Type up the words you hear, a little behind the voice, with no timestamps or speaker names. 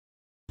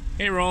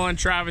Hey Roland,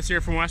 Travis here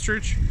from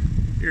Westridge.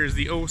 Here's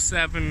the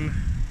 07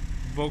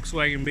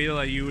 Volkswagen Beetle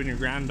that you and your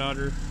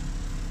granddaughter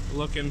are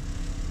looking.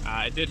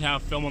 It did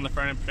have film on the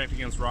front end to protect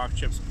against rock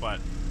chips, but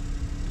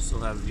it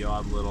still has the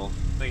odd little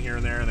thing here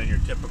and there, and then your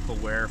typical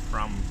wear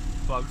from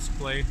bug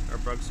splay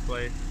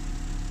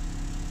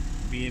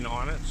being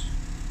on it.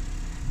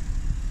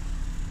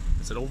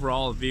 I said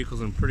overall the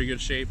vehicle's in pretty good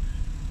shape.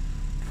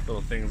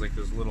 Little things like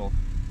this little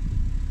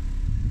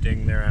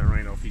ding there, I don't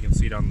really know if you can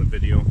see it on the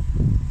video.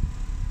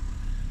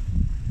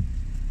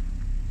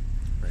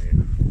 Right.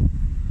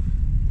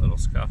 Little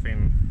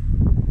scuffing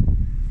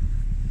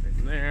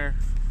in there.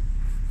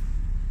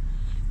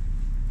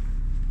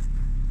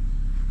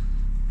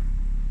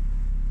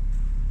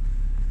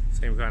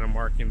 Same kind of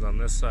markings on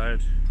this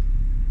side.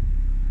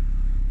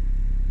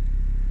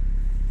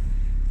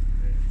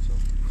 Right, so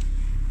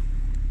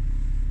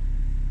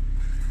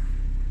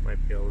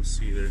might be able to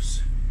see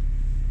there's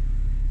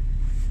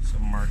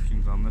some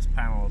markings on this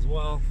panel as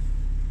well.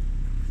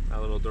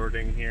 That little door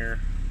ding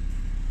here.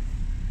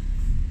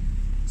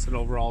 So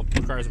overall,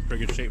 the car's in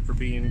pretty good shape for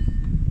being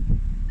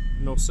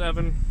an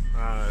 07.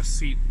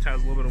 Seat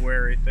has a little bit of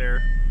wear right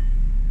there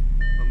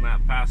on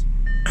that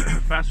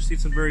passenger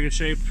seat's in very good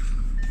shape.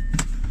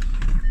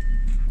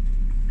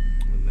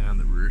 And then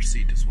the rear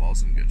seat as well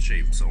is in good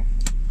shape. So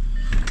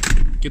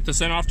get this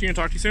sent off to you and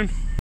talk to you soon.